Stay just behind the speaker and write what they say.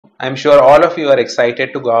I'm sure all of you are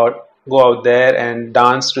excited to go out there and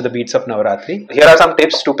dance to the beats of Navratri. Here are some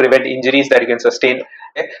tips to prevent injuries that you can sustain.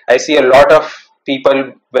 Okay? I see a lot of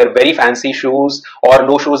people wear very fancy shoes or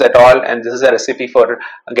no shoes at all, and this is a recipe for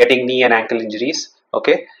getting knee and ankle injuries.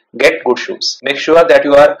 Okay, get good shoes. Make sure that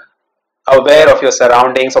you are aware of your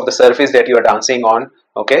surroundings, of the surface that you are dancing on.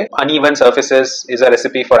 Okay, uneven surfaces is a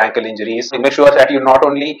recipe for ankle injuries. Make sure that you're not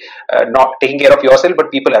only not taking care of yourself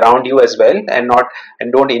but people around you as well,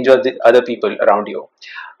 and don't injure the other people around you.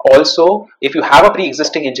 Also, if you have a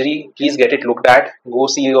pre-existing injury, please get it looked at. Go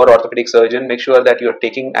see your orthopedic surgeon. Make sure that you're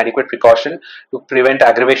taking adequate precaution to prevent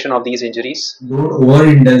aggravation of these injuries. Don't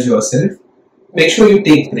overindulge yourself. Make sure you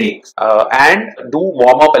take breaks. And do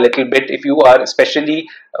warm up a little bit if you are especially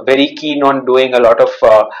very keen on doing a lot of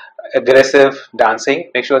aggressive dancing.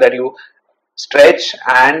 Make sure that you stretch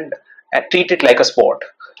and treat it like a sport.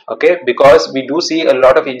 Okay, because we do see a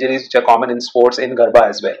lot of injuries which are common in sports in Garba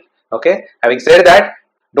as well. Okay, having said that,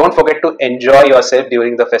 don't forget to enjoy yourself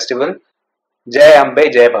during the festival. Jai Ambe,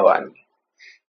 Jai Bhavani.